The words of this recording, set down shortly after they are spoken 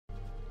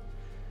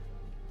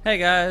Hey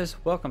guys,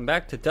 welcome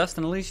back to Dust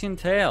and Elysian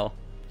Tale.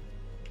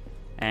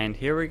 And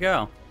here we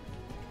go.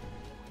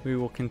 We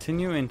will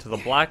continue into the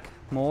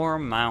Blackmore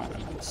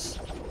Mountains.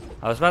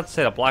 I was about to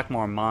say the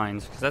Blackmore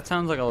Mines, because that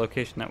sounds like a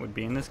location that would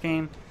be in this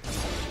game.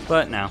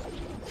 But no.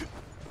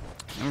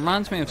 It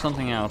reminds me of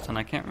something else, and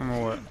I can't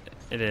remember what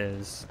it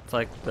is. It's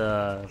like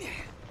the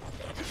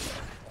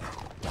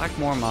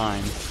Blackmore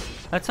Mines.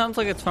 That sounds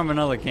like it's from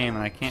another game,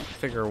 and I can't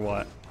figure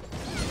what.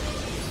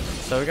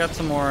 So we got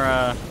some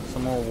more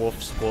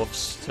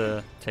wolves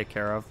to take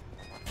care of.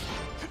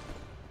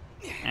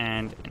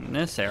 And in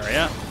this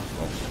area,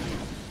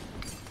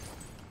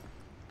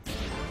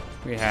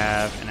 we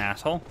have an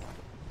asshole.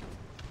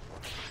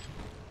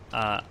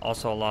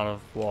 Also a lot of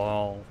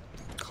wall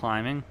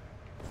climbing.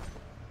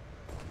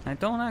 I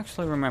don't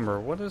actually remember.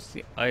 What is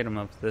the item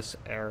of this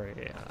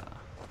area?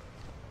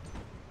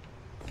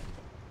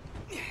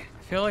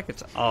 I feel like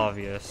it's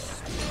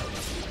obvious.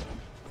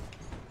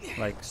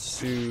 Like,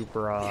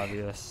 super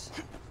obvious.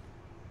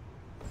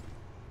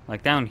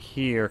 Like, down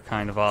here,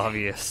 kind of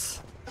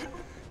obvious.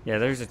 Yeah,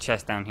 there's a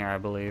chest down here, I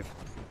believe.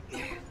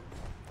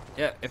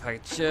 Yeah, if I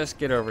could just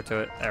get over to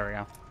it. There we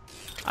go.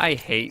 I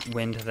hate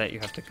wind that you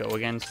have to go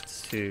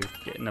against to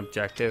get an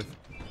objective.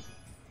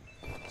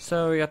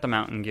 So, we got the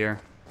mountain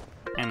gear.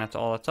 And that's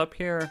all that's up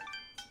here.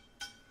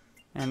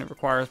 And it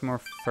requires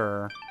more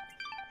fur.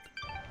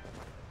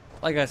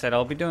 Like I said,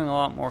 I'll be doing a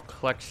lot more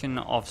collection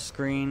off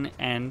screen,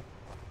 and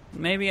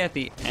maybe at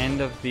the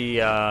end of the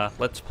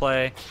Let's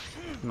Play,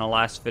 in the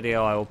last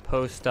video, I will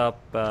post up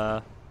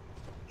a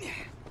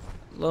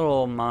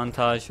little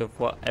montage of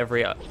what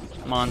every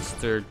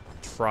monster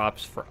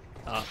drops for.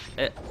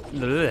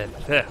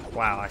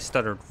 Wow, I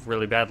stuttered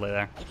really badly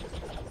there.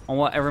 On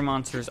what every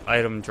monster's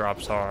item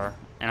drops are.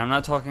 And I'm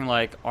not talking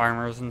like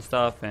armors and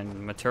stuff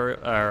and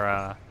material,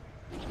 or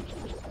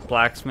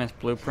blacksmith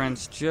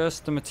blueprints,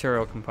 just the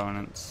material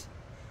components.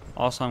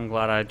 Also, I'm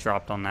glad I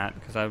dropped on that,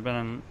 because I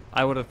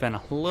would have been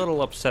a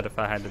little upset if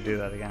I had to do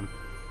that again.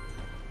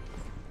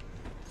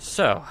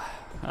 So,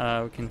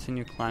 we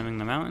continue climbing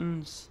the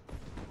mountains.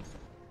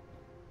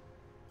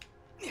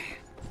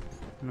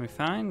 And we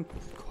find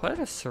quite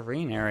a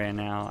serene area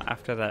now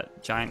after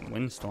that giant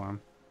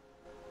windstorm.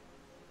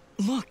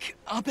 Look,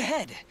 up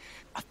ahead!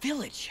 A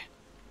village!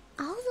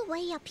 All the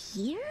way up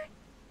here?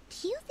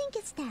 Do you think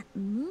it's that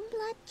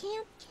Moonblood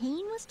camp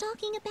Kane was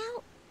talking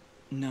about?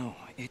 No,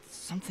 it's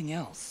something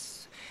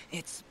else.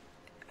 It's...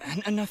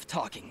 enough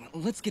talking.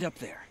 Let's get up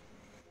there.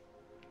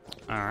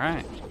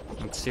 Alright,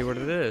 let's see what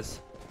it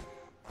is.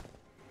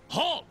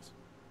 Halt!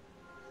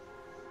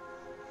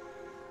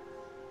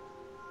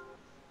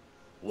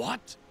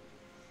 What?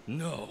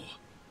 No.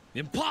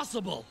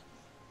 Impossible!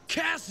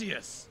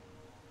 Cassius!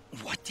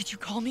 What did you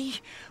call me?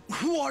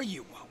 Who are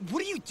you?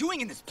 What are you doing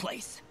in this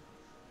place?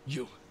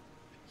 You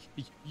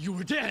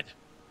were dead!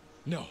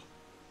 No,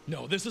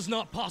 this is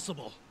not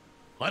possible.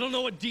 I don't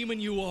know what demon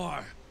you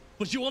are,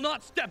 but you will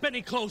not step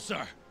any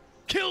closer!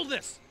 Kill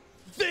this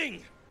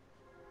thing!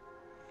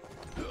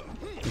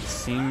 It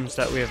seems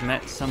that we have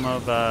met some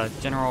of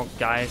General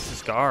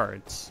Gaius'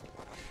 guards.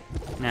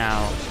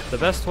 Now, the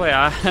best way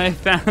I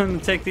found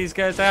to take these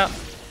guys out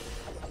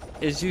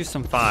is use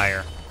some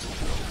fire.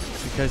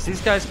 Because these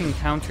guys can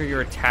counter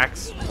your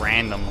attacks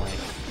randomly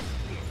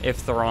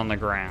if they're on the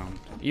ground.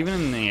 Even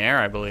in the air,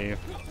 I believe.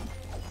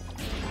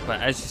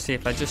 But as you see,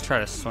 if I just try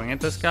to swing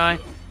at this guy,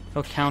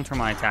 he'll counter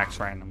my attacks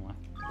randomly.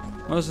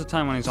 Most of the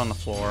time when he's on the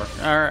floor.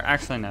 Or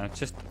actually no,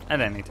 just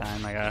at any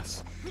time, I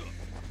guess.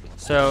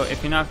 So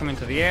if you knock him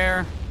into the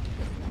air,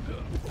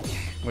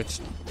 which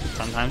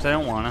sometimes I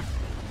don't wanna.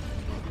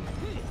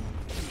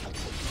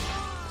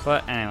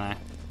 But anyway,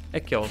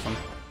 it kills him.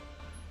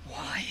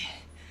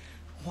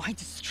 Why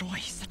destroy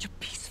such a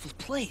peaceful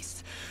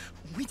place?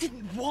 We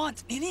didn't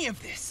want any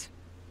of this.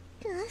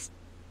 Dust,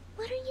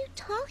 what are you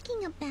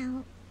talking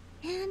about?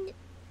 And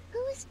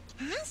who is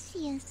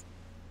Cassius?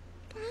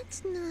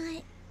 That's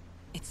not...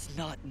 It's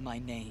not my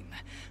name.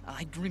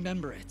 I'd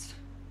remember it.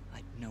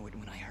 I'd know it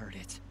when I heard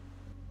it.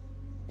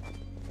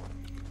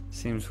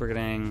 Seems we're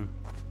getting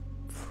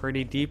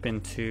pretty deep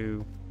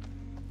into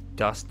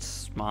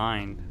Dust's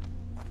mind.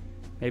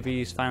 Maybe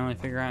he's finally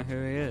figuring out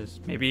who he is.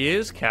 Maybe he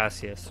is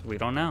Cassius. We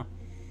don't know.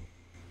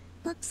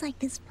 Looks like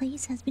this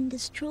place has been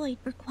destroyed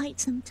for quite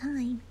some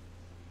time.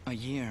 A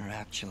year,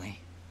 actually.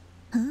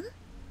 Huh?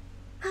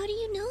 How do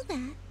you know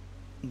that?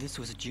 This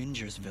was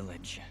Ginger's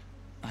village.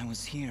 I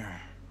was here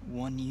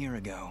 1 year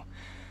ago.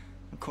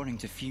 According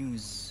to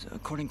Fuse,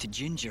 according to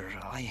Ginger,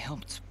 I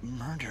helped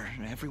murder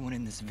everyone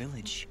in this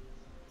village.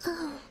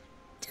 Oh,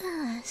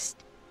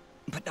 Dust.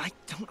 But I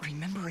don't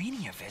remember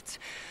any of it.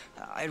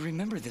 I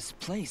remember this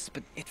place,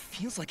 but it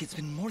feels like it's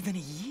been more than a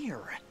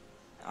year.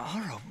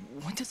 Ara,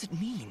 what does it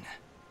mean?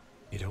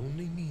 It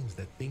only means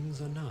that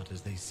things are not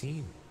as they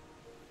seem.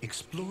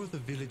 Explore the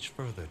village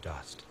further,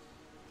 Dust.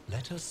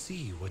 Let us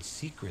see what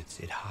secrets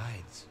it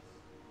hides.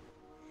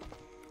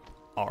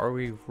 Are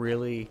we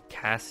really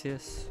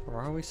Cassius,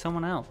 or are we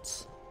someone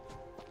else?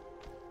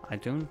 I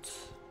don't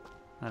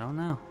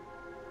know.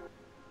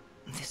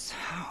 This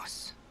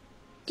house.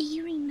 Do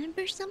you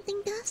remember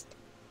something, Dust?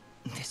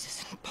 This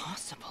isn't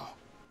possible.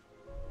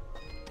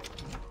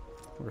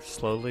 We're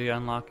slowly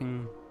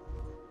unlocking.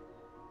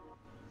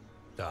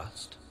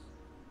 Dust?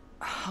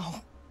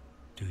 How?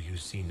 Do you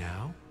see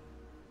now?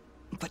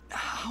 But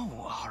how,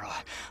 Ara?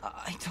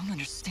 I don't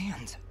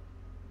understand.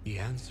 The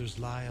answers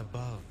lie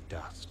above,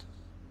 Dust.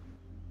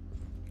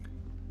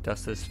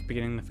 Dust is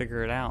beginning to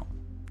figure it out.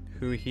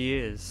 Who he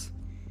is.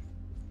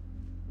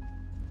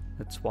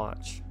 Let's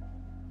watch.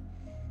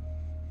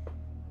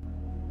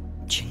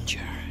 Ginger.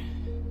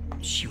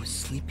 She was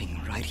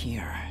sleeping right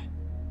here.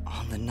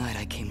 On the night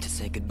I came to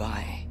say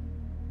goodbye.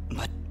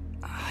 But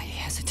I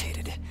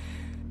hesitated.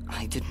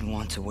 I didn't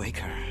want to wake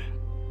her.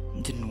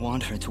 Didn't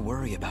want her to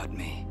worry about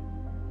me.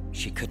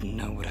 She couldn't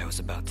know what I was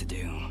about to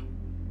do.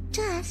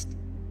 Dust,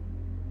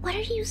 what are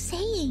you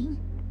saying?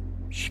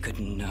 She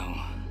couldn't know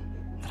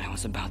that I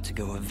was about to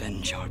go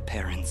avenge our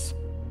parents.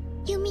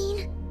 You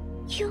mean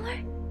you're...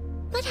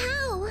 But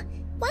how?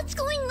 What's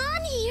going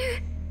on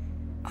here?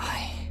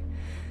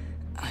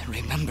 I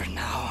remember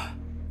now.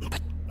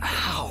 But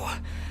how?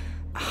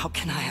 How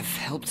can I have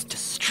helped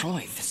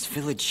destroy this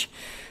village,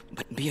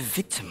 but be a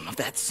victim of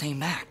that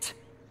same act?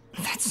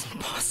 That's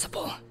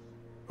impossible.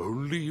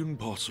 Only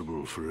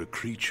impossible for a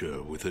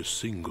creature with a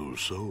single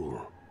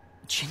soul.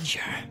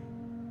 Ginger.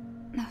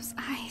 Those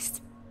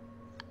eyes.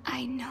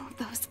 I know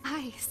those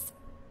eyes.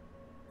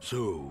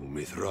 So,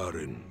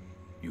 Mithrarin,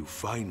 you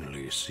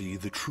finally see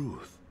the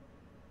truth.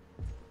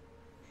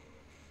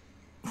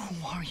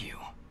 Who are you?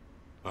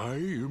 I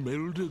am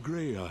Elder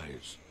Grey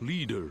Eyes,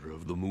 leader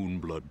of the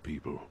Moonblood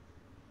people.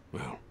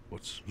 Well,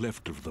 what's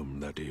left of them,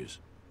 that is.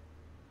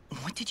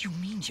 What did you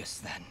mean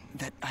just then?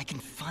 That I can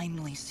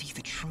finally see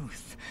the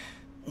truth?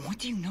 What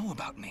do you know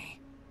about me?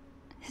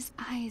 His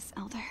eyes,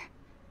 Elder.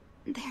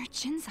 They're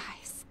Jin's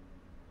eyes.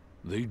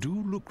 They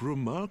do look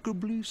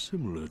remarkably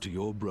similar to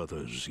your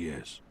brother's,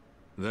 yes.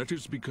 That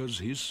is because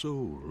his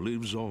soul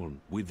lives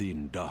on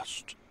within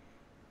dust.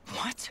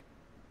 What?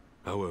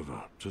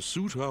 However, to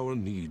suit our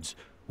needs,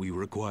 we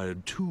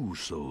required two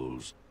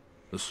souls.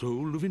 The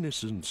soul of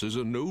innocence is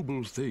a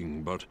noble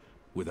thing, but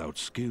without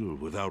skill,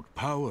 without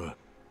power,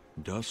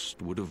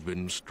 dust would have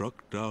been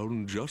struck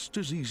down just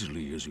as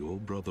easily as your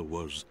brother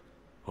was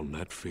on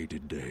that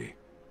fated day.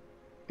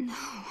 No.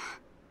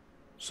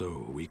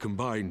 So we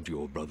combined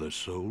your brother's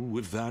soul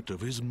with that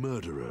of his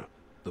murderer,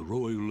 the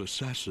royal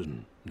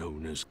assassin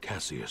known as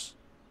Cassius.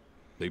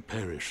 They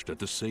perished at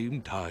the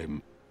same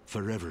time,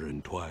 forever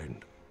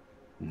entwined.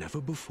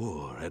 Never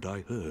before had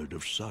I heard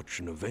of such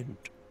an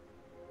event.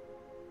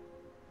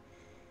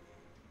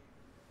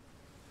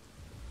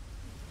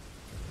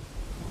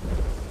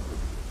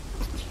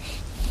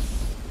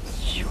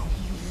 You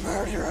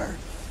murderer!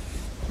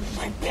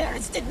 My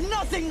parents did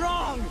nothing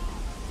wrong!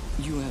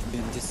 You have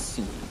been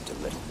deceived,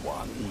 little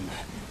one.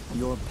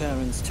 Your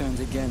parents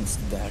turned against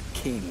their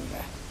king,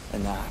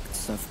 an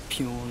act of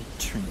pure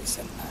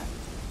treason.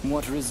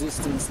 What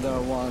resistance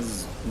there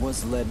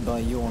was led by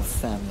your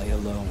family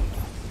alone.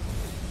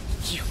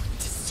 You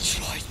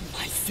destroyed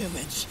my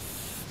village,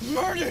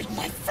 murdered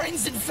my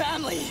friends and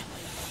family.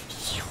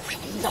 You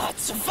will not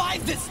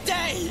survive this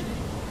day!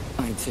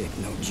 I take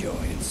no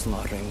joy in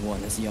slaughtering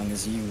one as young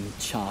as you,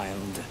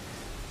 child.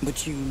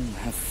 But you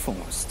have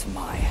forced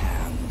my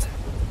hand.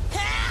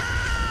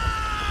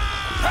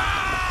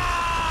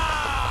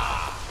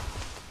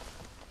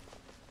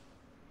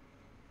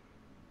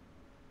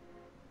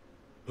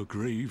 A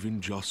grave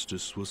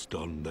injustice was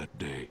done that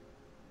day.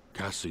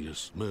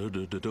 Cassius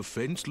murdered a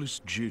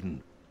defenseless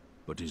Jinn,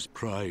 but his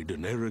pride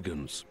and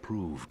arrogance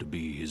proved to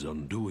be his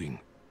undoing.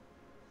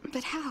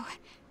 But how?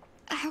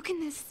 How can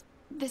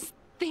this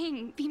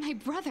thing be my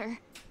brother?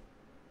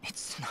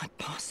 It's not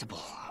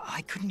possible.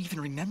 I couldn't even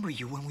remember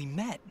you when we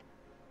met.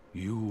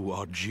 You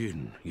are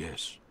Jinn,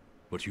 yes,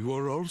 but you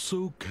are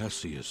also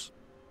Cassius.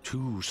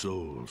 Two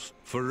souls,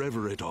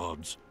 forever at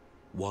odds.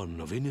 One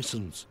of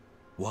innocence,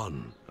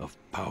 one of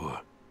power.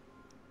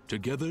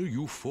 Together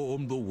you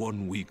form the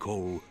one we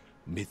call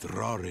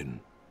Mithrarin,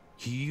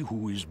 he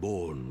who is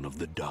born of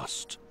the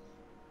dust.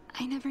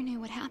 I never knew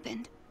what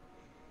happened.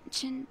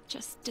 Jin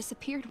just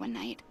disappeared one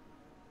night.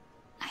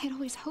 I had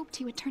always hoped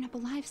he would turn up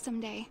alive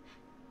someday.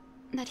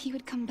 That he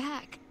would come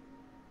back.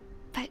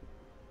 But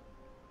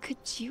could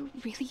you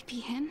really be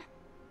him?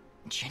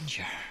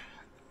 Ginger,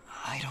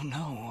 I don't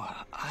know.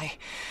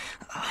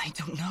 I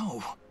don't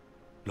know.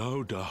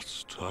 Now,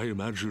 Dust, I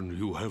imagine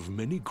you have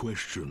many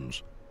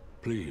questions.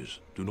 Please,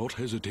 do not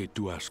hesitate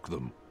to ask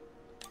them.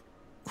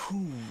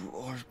 Who,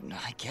 or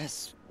I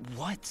guess,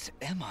 what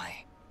am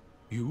I?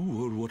 You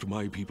are what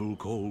my people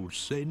call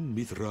Sen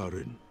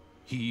Mithrarin,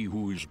 he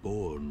who is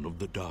born of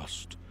the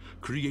dust,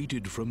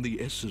 created from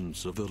the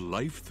essence of the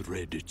life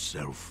thread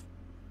itself.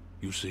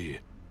 You see,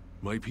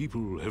 my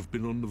people have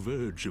been on the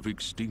verge of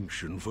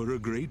extinction for a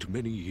great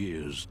many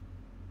years.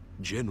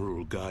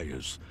 General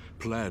Gaius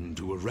planned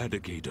to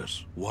eradicate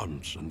us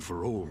once and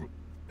for all,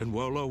 and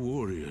while our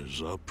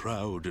warriors are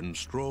proud and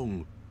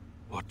strong,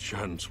 what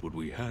chance would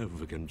we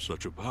have against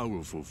such a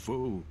powerful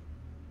foe?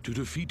 To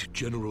defeat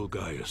General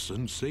Gaius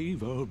and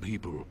save our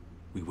people,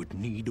 we would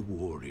need a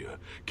warrior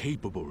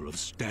capable of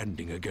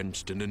standing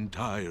against an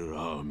entire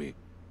army.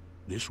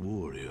 This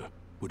warrior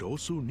would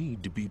also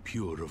need to be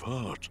pure of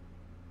heart,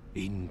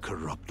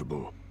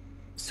 incorruptible.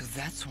 So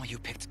that's why you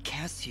picked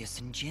Cassius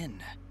and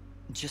Jin.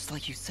 Just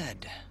like you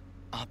said,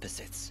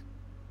 opposites.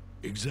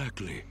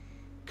 Exactly.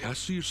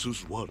 Cassius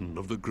was one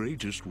of the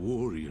greatest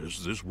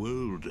warriors this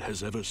world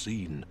has ever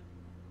seen,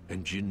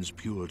 and Jin's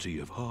purity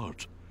of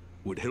heart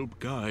would help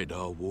guide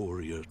our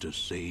warrior to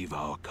save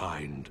our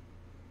kind.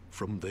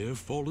 From their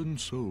fallen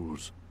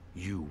souls,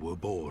 you were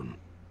born.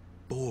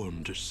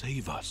 Born to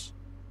save us.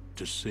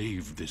 To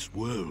save this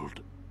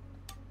world.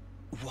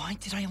 Why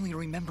did I only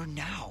remember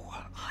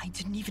now? I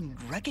didn't even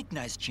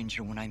recognize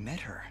Ginger when I met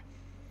her.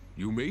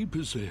 You may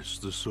possess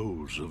the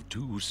souls of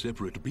two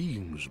separate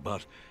beings,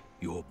 but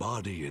your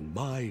body and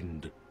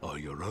mind are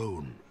your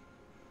own.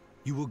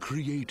 You were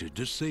created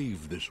to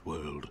save this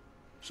world,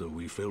 so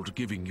we felt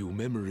giving you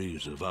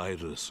memories of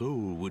either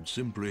soul would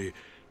simply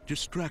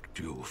distract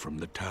you from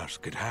the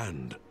task at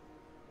hand.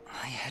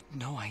 I had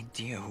no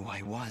idea who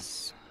I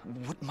was,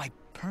 what my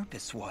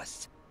purpose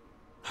was.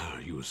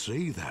 You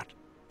say that,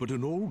 but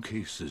in all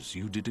cases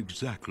you did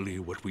exactly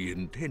what we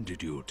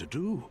intended you to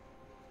do.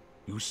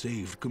 You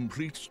saved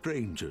complete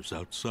strangers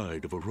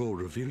outside of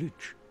Aurora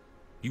Village.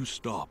 You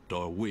stopped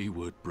our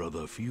wayward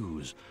brother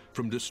Fuse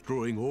from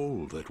destroying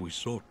all that we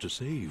sought to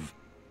save.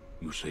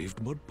 You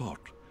saved Mudpot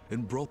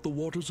and brought the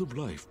waters of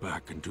life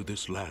back into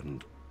this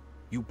land.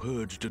 You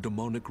purged a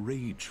demonic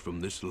rage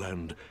from this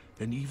land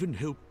and even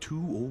helped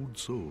two old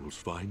souls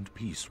find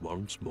peace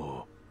once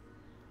more.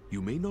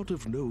 You may not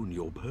have known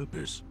your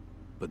purpose,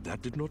 but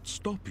that did not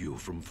stop you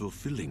from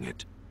fulfilling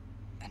it.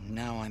 And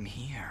now I'm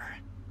here.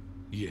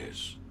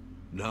 Yes,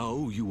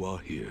 now you are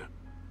here,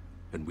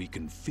 and we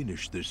can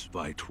finish this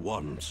fight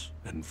once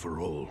and for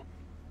all.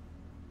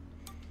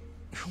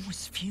 Who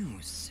was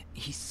Fuse?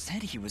 He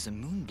said he was a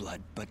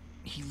Moonblood, but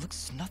he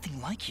looks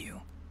nothing like you.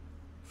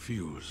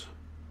 Fuse.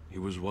 He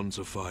was once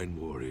a fine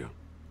warrior,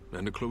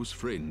 and a close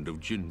friend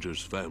of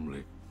Ginger's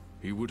family.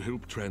 He would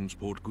help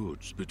transport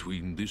goods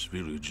between this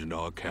village and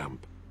our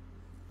camp.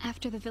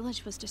 After the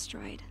village was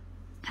destroyed,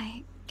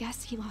 I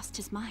guess he lost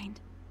his mind.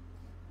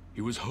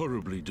 He was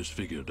horribly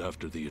disfigured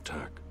after the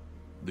attack.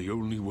 The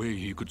only way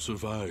he could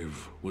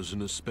survive was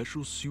in a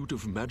special suit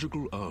of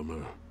magical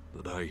armor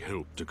that I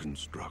helped to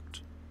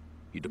construct.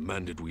 He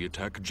demanded we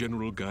attack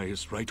General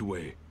Gaius right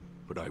away,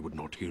 but I would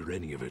not hear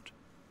any of it.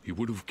 He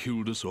would have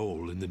killed us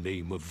all in the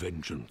name of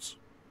vengeance.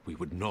 We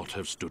would not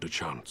have stood a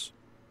chance.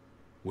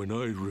 When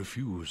I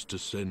refused to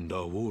send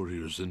our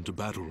warriors into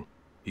battle,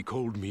 he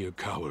called me a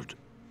coward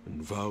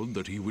and vowed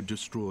that he would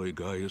destroy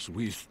Gaius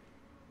with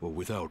or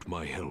without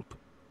my help.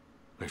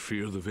 I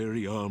fear the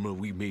very armor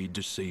we made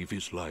to save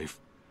his life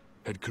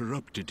had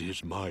corrupted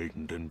his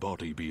mind and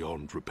body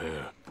beyond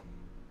repair.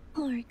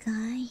 Poor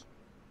guy.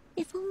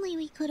 If only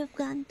we could have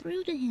gotten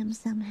through to him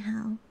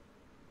somehow.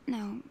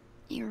 No,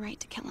 you're right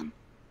to kill him.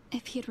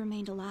 If he had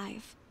remained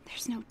alive,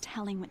 there's no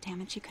telling what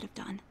damage he could have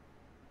done.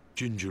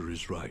 Ginger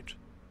is right.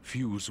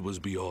 Fuse was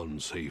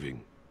beyond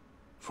saving.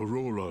 For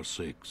all our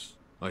sakes,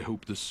 I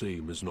hope the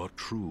same is not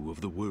true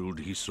of the world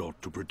he sought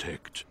to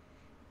protect.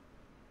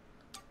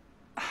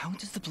 How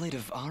does the Blade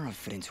of Ara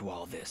fit into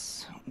all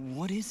this?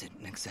 What is it,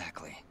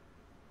 exactly?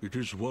 It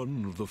is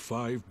one of the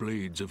 5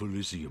 blades of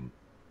Elysium,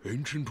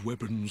 ancient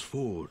weapons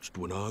forged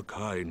when our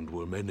kind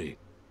were many,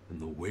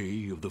 and the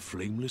way of the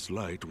flameless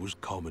light was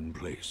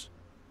commonplace.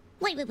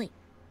 Wait.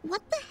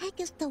 What the heck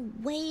is the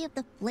way of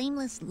the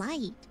flameless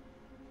light?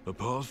 A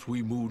path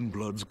we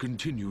Moonbloods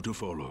continue to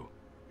follow.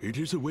 It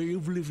is a way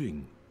of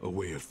living, a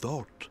way of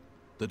thought,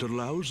 that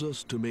allows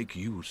us to make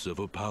use of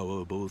a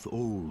power both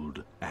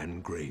old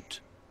and great.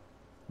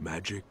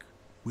 Magic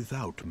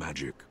without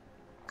magic.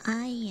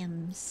 I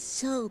am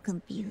so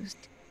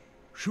confused.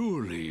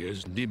 Surely,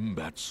 as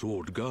Nimbat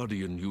Sword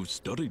Guardian, you've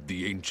studied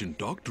the ancient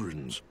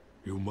doctrines.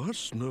 You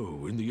must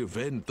know, in the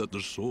event that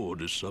the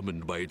sword is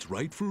summoned by its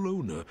rightful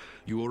owner,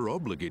 you are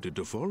obligated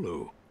to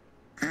follow.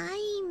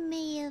 I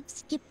may have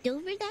skipped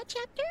over that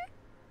chapter?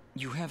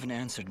 You haven't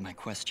answered my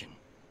question.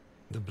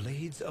 The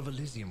blades of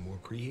Elysium were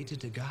created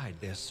to guide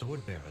their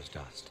sword-bearers,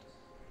 Dust.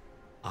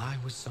 I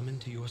was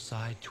summoned to your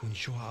side to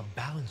ensure a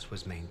balance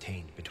was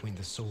maintained between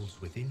the souls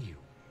within you.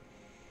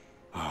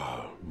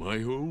 Ah,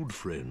 my old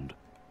friend.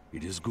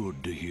 It is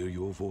good to hear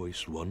your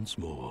voice once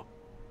more.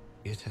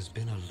 It has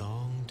been a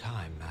long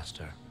time,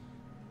 Master.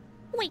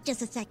 Wait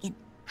just a second.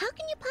 How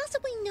can you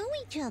possibly know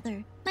each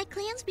other? My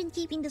clan's been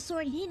keeping the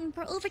sword hidden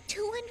for over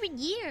 200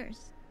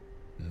 years.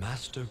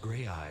 Master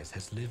Grey Eyes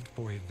has lived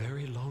for a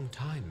very long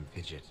time,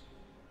 Fidget.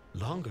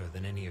 Longer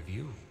than any of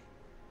you.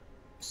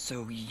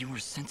 So you were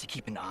sent to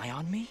keep an eye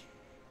on me?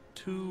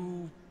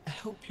 To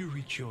help you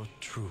reach your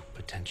true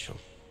potential.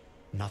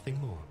 Nothing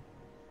more.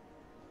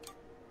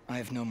 I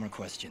have no more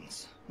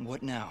questions.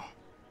 What now?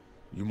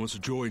 You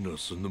must join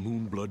us in the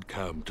Moonblood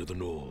camp to the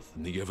north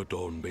in the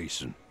Everdawn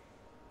Basin.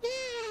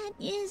 That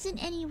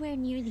isn't anywhere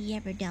near the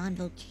Everdawn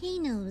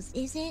volcanoes,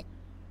 is it?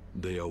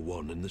 They are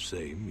one and the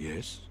same,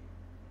 yes?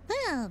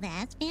 Well,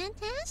 that's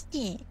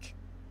fantastic.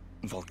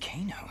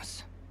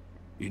 Volcanoes?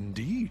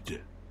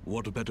 Indeed.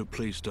 What better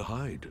place to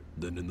hide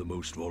than in the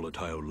most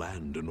volatile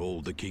land in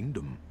all the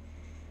kingdom?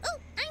 Oh,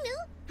 I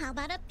know. How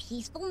about a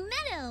peaceful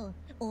meadow?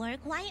 Or a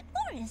quiet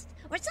forest?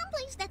 Or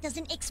someplace that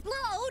doesn't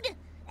explode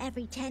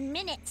every 10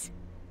 minutes?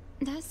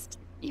 Dust,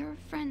 your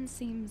friend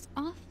seems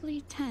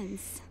awfully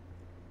tense.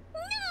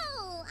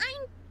 No,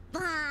 I'm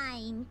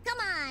fine. Come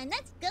on,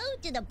 let's go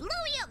to the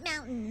blowy-up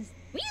mountains.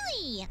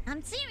 Really,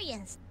 I'm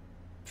serious.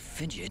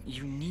 Fidget,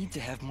 you need to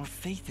have more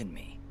faith in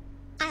me.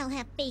 I'll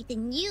have faith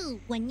in you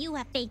when you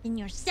have faith in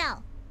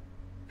yourself.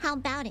 How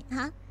about it,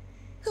 huh?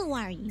 Who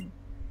are you?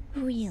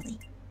 Really?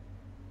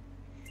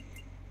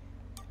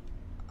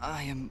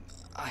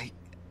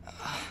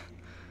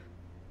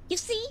 You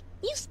see?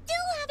 You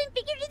still haven't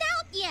figured it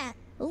out yet.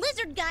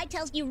 Lizard guy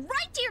tells you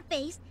right to your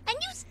face, and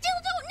you still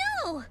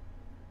don't know.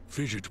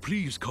 Fidget,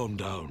 please calm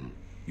down.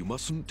 You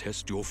mustn't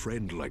test your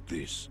friend like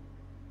this.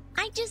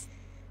 I just...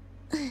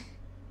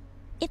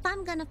 If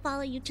I'm gonna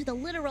follow you to the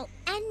literal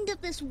end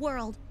of this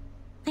world,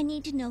 I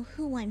need to know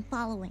who I'm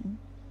following.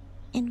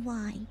 And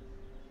why.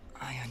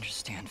 I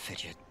understand,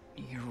 Fidget.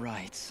 You're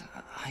right.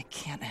 I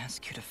can't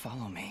ask you to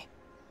follow me.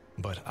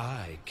 But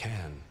I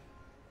can.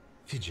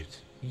 Fidget,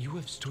 you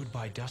have stood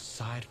by Dust's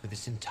side for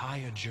this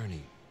entire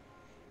journey.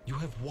 You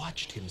have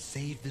watched him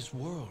save this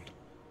world.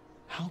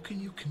 How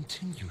can you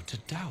continue to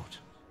doubt?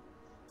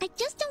 I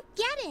just don't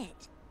get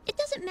it. It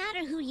doesn't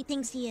matter who he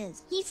thinks he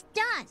is. He's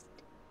Dust.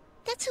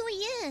 That's who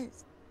he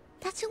is.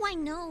 That's who I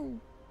know.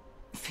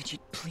 Fidget,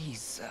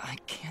 please. I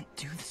can't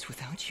do this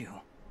without you.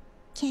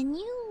 Can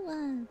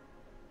you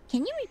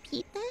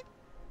repeat that?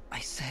 I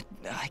said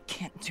I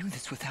can't do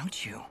this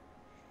without you.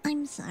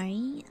 I'm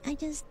sorry.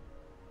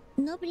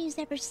 Nobody's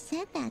ever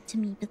said that to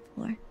me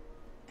before.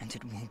 And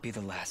it won't be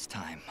the last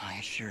time, I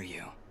assure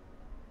you.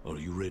 Are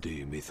you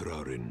ready,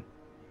 Mithrarin?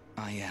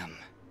 I am.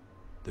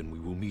 Then we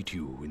will meet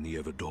you in the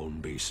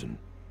Everdawn Basin.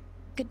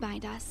 Goodbye,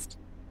 Dust.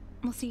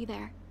 We'll see you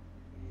there.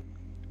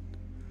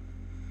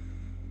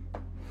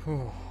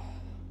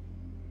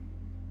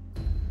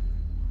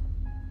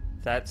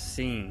 That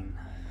scene.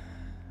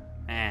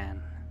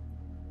 Man.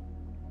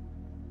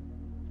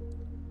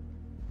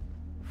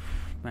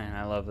 Man,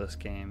 I love this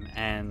game.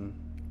 And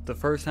the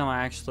first time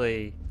I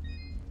actually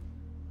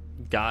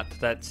got to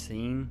that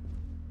scene,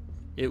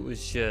 it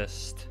was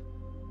just...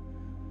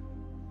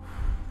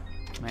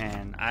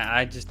 Man,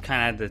 I just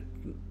kind of had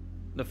to...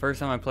 The first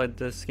time I played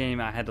this game,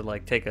 I had to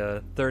like take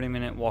a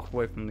 30-minute walk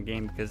away from the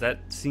game because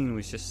that scene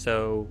was just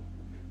so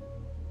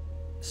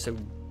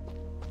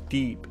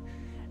deep.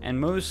 And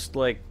most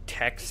like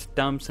text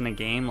dumps in a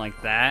game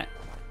like that,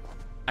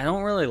 I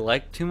don't really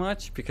like too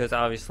much because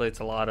obviously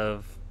it's a lot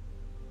of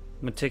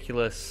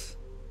meticulous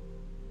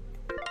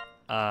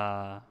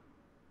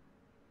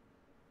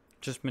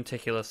just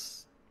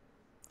meticulous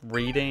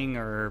reading,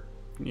 or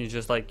you're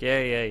just like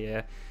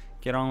yeah,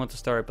 get on with the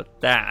story.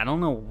 But that, I don't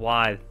know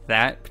why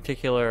that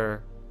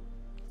particular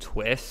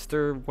twist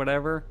or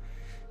whatever,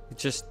 it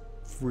just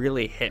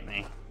really hit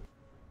me.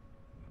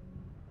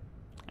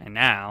 And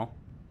now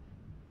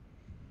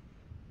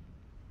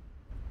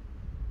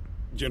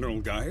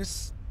General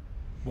Gaius?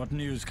 What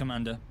news,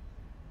 Commander?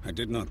 I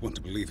did not want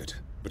to believe it,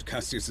 but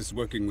Cassius is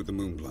working with the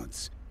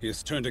Moonbloods. He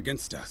has turned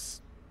against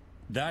us.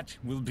 That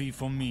will be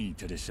for me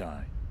to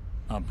decide.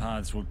 Our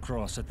paths will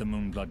cross at the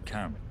Moonblood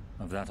camp.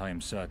 Of that I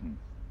am certain.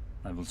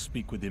 I will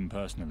speak with him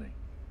personally.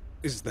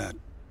 Is that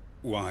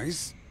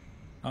wise?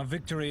 Our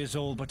victory is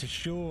all but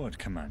assured,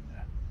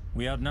 Commander.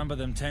 We outnumber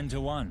them 10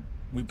 to 1.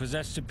 We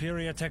possess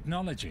superior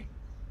technology.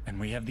 And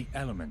we have the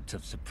element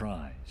of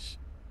surprise.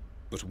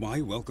 But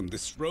why welcome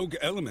this rogue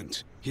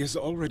element? He has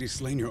already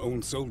slain your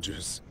own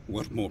soldiers.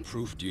 What more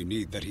proof do you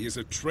need that he is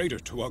a traitor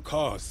to our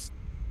cause?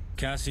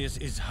 Cassius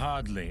is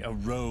hardly a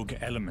rogue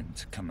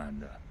element,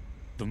 Commander.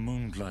 The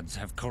Moonbloods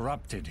have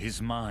corrupted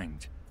his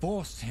mind,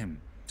 forced him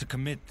to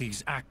commit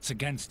these acts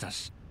against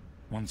us.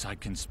 Once I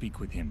can speak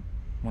with him,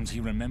 once he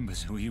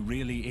remembers who he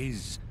really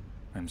is,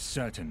 I'm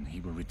certain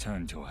he will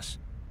return to us.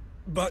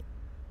 But...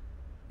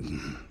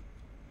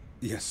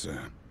 Yes, sir.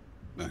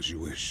 As you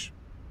wish.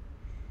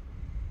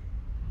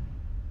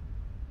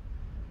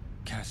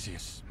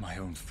 Cassius, my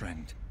own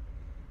friend,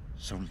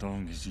 so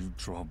long as you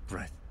draw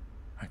breath,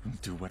 I will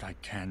do what I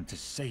can to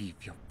save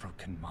your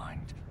broken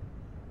mind.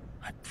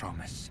 I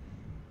promise.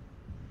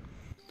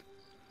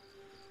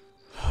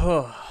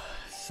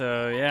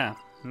 So yeah,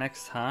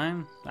 next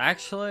time,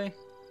 actually,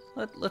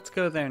 let's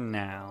go there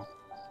now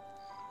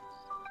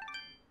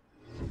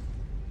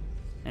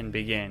and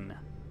begin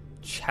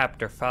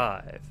Chapter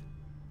 5,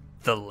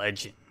 The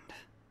Legend.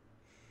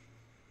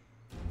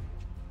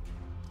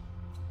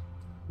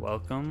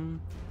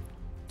 Welcome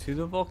to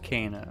the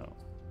volcano.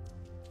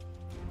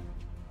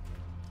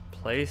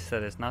 Place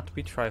that is not to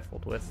be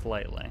trifled with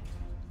lightly.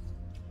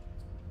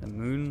 The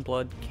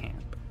Moonblood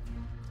Camp.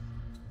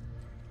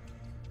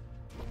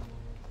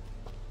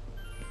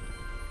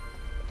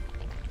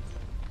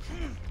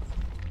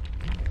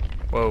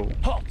 Whoa.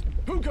 Halt!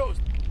 Who goes?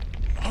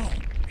 Oh,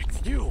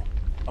 it's you.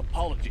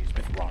 Apologies,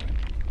 Mithrarin.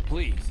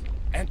 Please,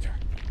 enter.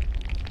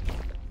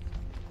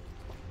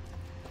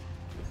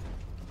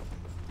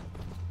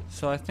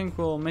 so I think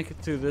we'll make it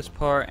through this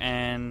part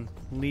and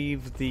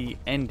leave the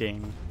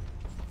ending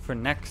for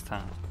next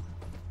time.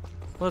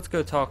 Let's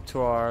go talk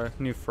to our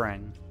new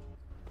friend.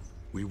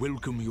 We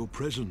welcome your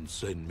presence,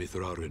 Sen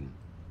Mithrarin.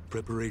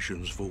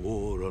 Preparations for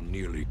war are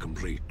nearly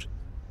complete.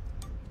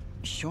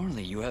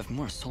 Surely you have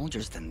more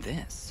soldiers than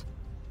this.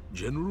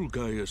 General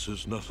Gaius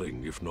is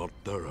nothing if not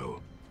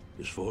thorough.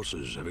 His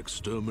forces have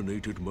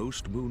exterminated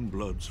most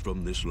Moonbloods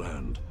from this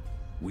land.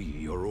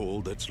 We are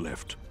all that's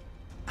left.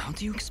 How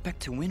do you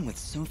expect to win with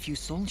so few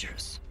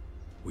soldiers?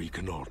 We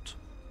cannot.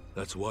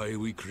 That's why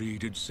we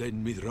created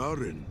Sen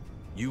Mithrarin.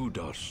 You,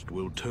 Dust,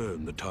 will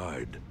turn the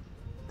tide.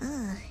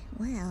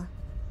 Well,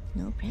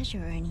 no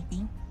pressure or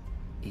anything.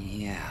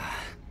 Yeah.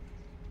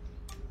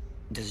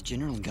 Does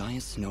General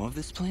Gaius know of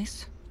this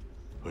place?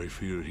 I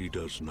fear he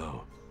does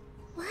now.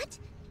 What?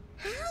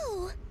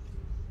 How?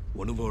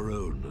 One of our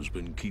own has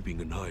been keeping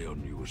an eye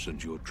on you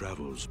since your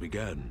travels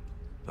began.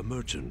 A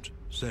merchant,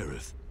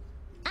 Sereth.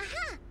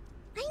 Aha!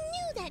 I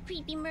knew that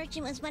creepy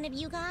merchant was one of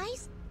you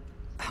guys.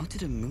 How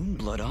did a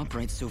Moonblood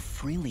operate so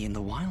freely in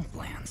the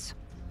Wildlands?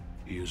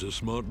 He is a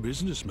smart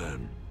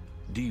businessman.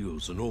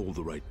 Deals in all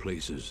the right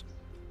places.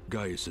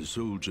 Gaius's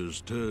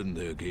soldiers turn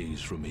their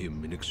gaze from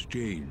him in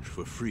exchange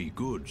for free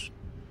goods.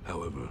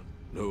 However,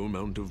 no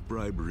amount of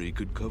bribery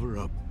could cover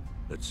up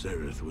that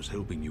Sereth was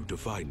helping you to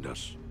find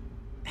us.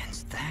 And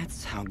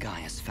that's how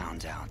Gaius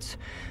found out.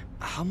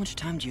 How much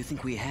time do you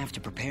think we have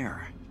to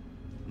prepare?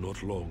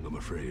 Not long, I'm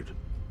afraid.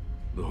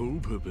 The whole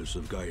purpose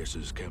of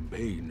Gaius's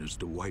campaign is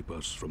to wipe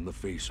us from the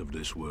face of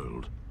this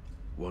world.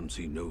 Once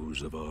he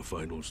knows of our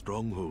final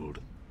stronghold,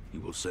 he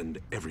will send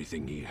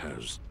everything he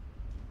has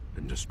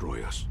and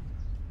destroy us.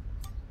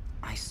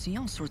 I see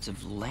all sorts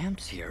of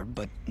lamps here,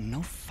 but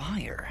no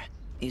fire.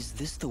 Is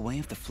this the way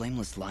of the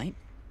flameless light?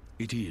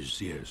 It is,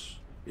 yes.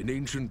 In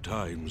ancient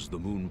times, the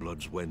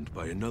Moonbloods went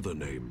by another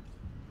name.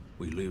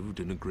 We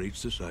lived in a great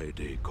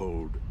society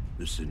called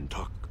the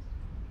Sintuck,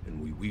 and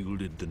we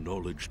wielded the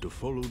knowledge to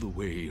follow the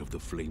way of the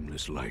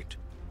flameless light.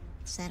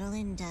 Settle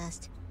in,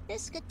 Dust.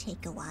 This could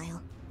take a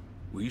while.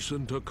 We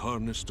Sintuck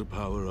harnessed a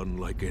power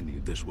unlike any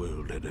this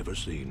world had ever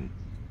seen.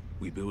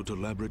 We built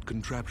elaborate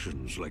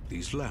contraptions like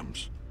these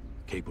lamps,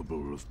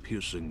 capable of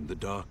piercing the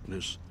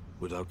darkness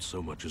without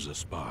so much as a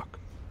spark.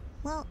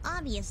 Well,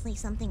 obviously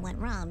something went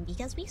wrong,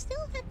 because we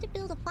still have to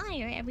build a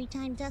fire every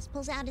time Dust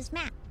pulls out his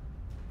map.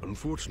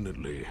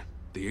 Unfortunately,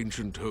 the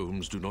ancient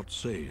tomes do not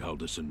say how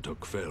the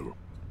Sintuck fell,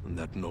 and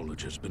that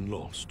knowledge has been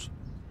lost.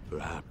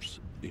 Perhaps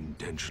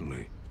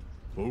intentionally.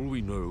 All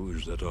we know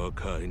is that our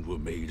kind were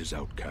made as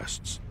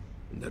outcasts,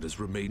 and that has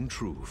remained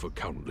true for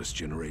countless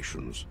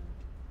generations.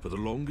 For the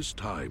longest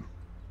time,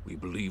 we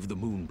believed the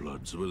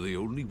Moonbloods were the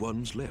only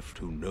ones left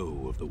who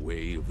know of the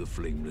way of the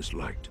flameless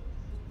light.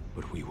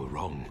 But we were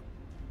wrong.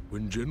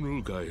 When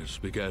General Gaius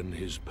began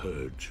his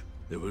purge,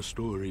 there were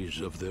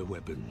stories of their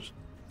weapons.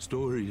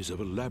 Stories of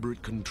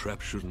elaborate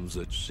contraptions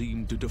that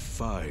seemed to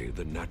defy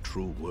the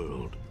natural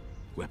world.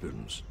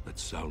 Weapons that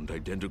sound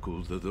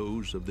identical to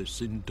those of the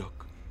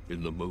Sintuck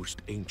in the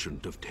most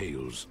ancient of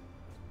tales.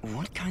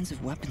 What kinds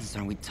of weapons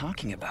are we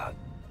talking about?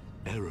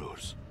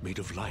 Arrows made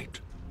of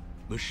light.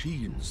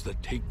 Machines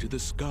that take to the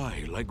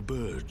sky like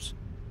birds.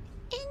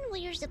 And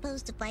we're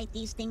supposed to fight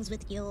these things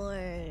with your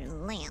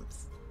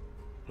lamps.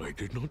 I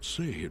did not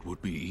say it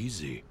would be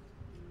easy.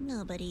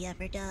 Nobody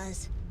ever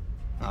does.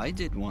 I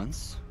did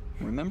once,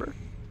 remember?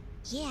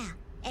 Yeah,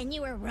 and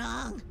you were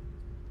wrong.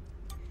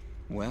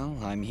 Well,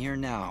 I'm here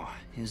now.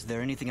 Is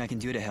there anything I can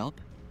do to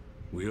help?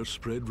 We are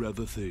spread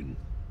rather thin.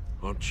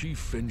 Our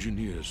chief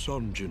engineer,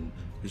 Sonjin,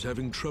 is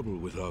having trouble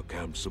with our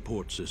camp's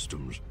support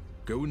systems.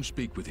 Go and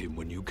speak with him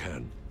when you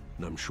can,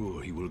 and I'm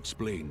sure he will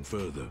explain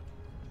further.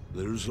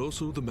 There is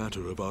also the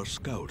matter of our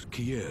scout,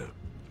 Kier.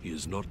 He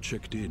has not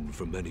checked in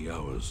for many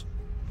hours.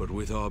 But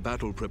with our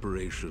battle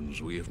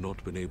preparations, we have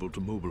not been able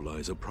to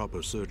mobilize a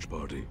proper search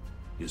party.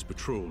 His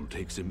patrol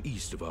takes him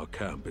east of our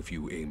camp if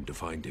you aim to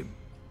find him.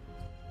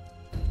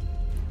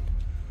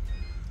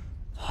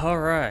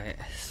 Alright,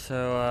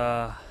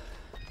 so,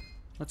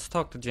 let's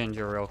talk to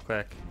Ginger real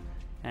quick.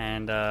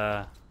 And,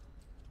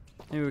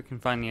 maybe we can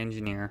find the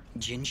engineer.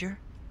 Ginger?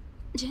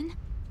 Jin?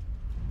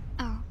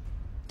 Oh,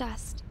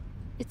 Dust.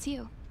 It's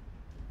you.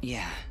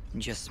 Yeah,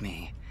 just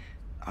me.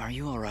 Are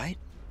you alright?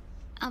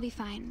 I'll be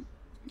fine.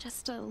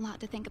 Just a lot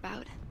to think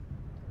about.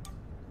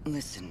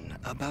 Listen,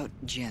 about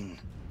Jin.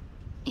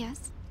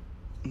 Yes?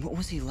 What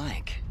was he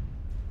like?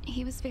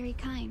 He was very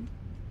kind.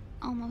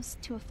 Almost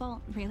to a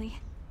fault, really.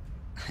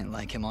 I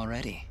like him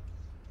already.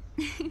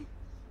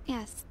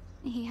 Yes,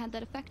 he had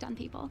that effect on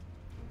people.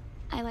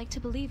 I like to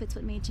believe it's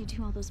what made you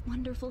do all those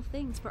wonderful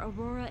things for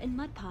Aurora and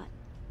Mudpot.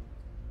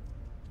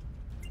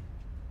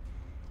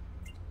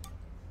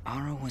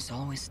 Aro was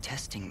always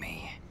testing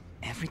me.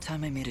 Every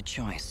time I made a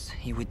choice,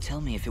 he would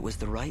tell me if it was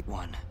the right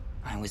one.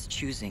 I was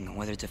choosing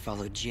whether to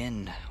follow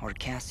Jin or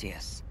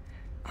Cassius.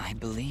 I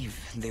believe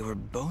they were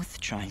both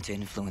trying to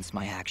influence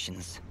my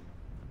actions.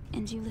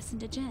 And you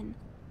listened to Jin?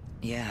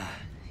 Yeah,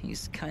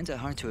 he's kinda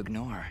hard to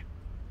ignore.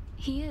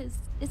 He is,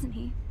 isn't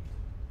he?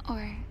 Or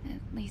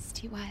at least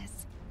he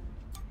was.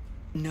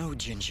 No,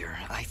 Ginger.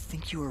 I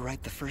think you were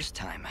right the first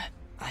time.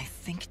 I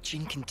think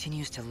Jin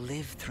continues to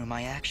live through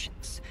my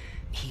actions.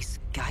 He's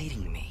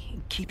guiding me,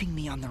 keeping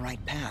me on the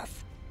right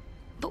path.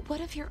 But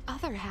what of your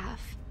other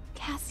half?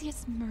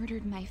 Cassius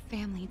murdered my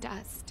family,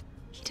 Dust.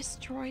 He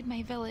destroyed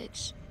my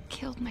village,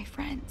 killed my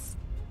friends.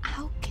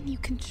 How can you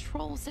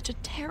control such a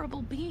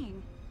terrible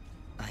being?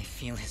 I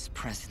feel his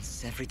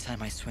presence every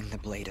time I swing the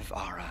blade of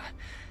Ara.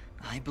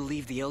 I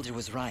believe the Elder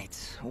was right.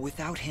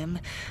 Without him,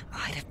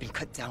 I'd have been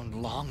cut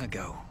down long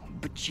ago.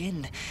 But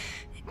Jin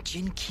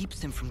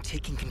keeps him from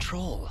taking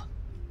control.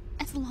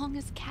 As long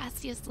as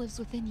Cassius lives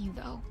within you,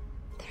 though,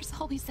 there's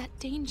always that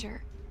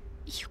danger.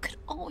 You could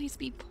always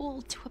be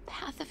pulled to a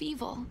path of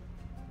evil.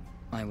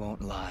 I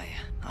won't lie.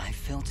 I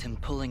felt him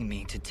pulling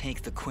me to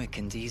take the quick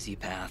and easy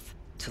path,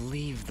 to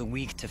leave the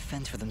weak to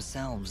fend for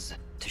themselves,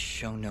 to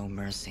show no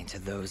mercy to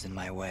those in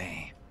my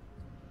way.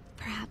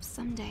 Perhaps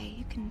someday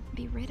you can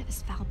be rid of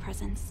his foul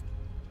presence.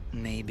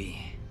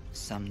 Maybe.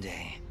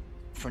 Someday.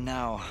 For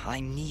now, I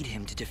need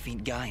him to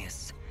defeat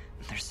Gaius.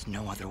 There's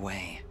no other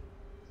way.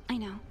 I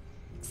know.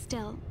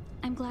 Still,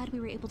 I'm glad we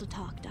were able to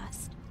talk,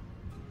 Dust.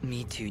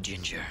 Me too,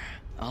 Ginger.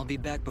 I'll be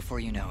back before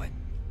you know it.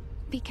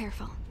 Be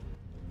careful.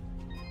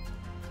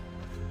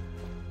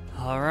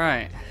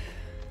 Alright.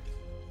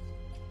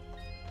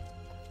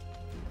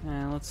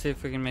 And let's see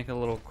if we can make a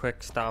little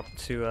quick stop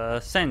to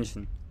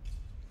Senjin.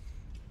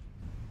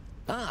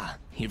 Ah,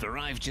 you've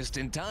arrived just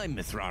in time,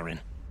 Mithrarin.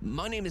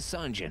 My name is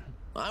Sanjin.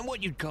 I'm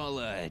what you'd call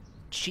a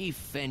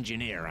chief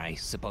engineer, I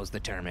suppose the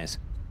term is.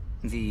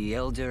 The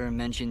Elder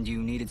mentioned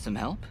you needed some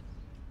help?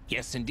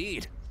 Yes,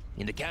 indeed.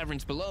 In the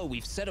caverns below,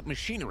 we've set up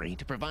machinery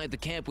to provide the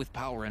camp with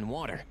power and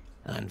water.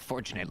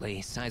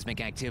 Unfortunately,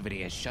 seismic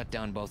activity has shut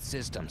down both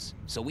systems,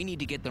 so we need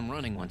to get them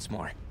running once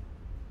more.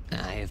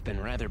 I have been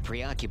rather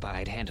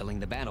preoccupied handling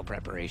the battle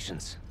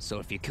preparations, so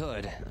if you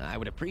could, I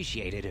would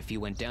appreciate it if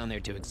you went down there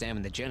to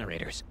examine the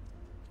generators.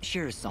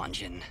 Sure,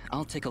 Sanjin.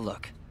 I'll take a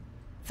look.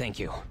 Thank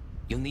you.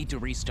 You'll need to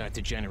restart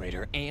the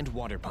generator and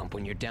water pump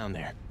when you're down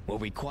there. We'll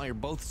require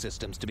both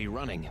systems to be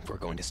running if we're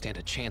going to stand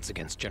a chance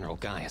against General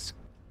Gaius.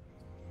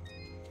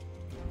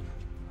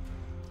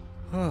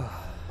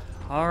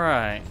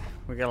 Alright,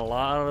 we got a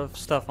lot of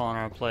stuff on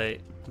our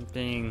plate.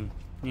 Being,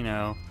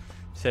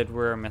 said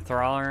we're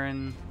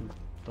Mithrarin,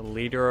 the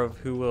leader of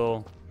who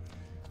will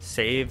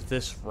save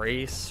this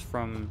race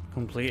from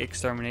complete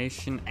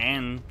extermination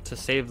and to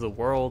save the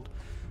world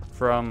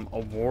from a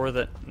war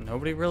that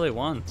nobody really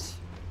wants.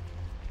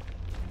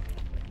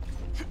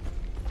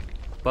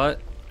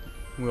 But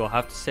we will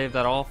have to save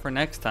that all for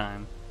next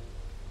time.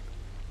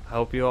 I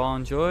hope you all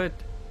enjoyed,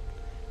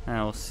 and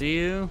I will see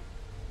you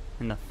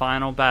in the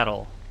final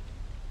battle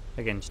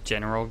against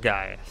General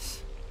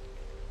Gaius.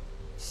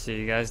 See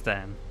you guys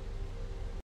then.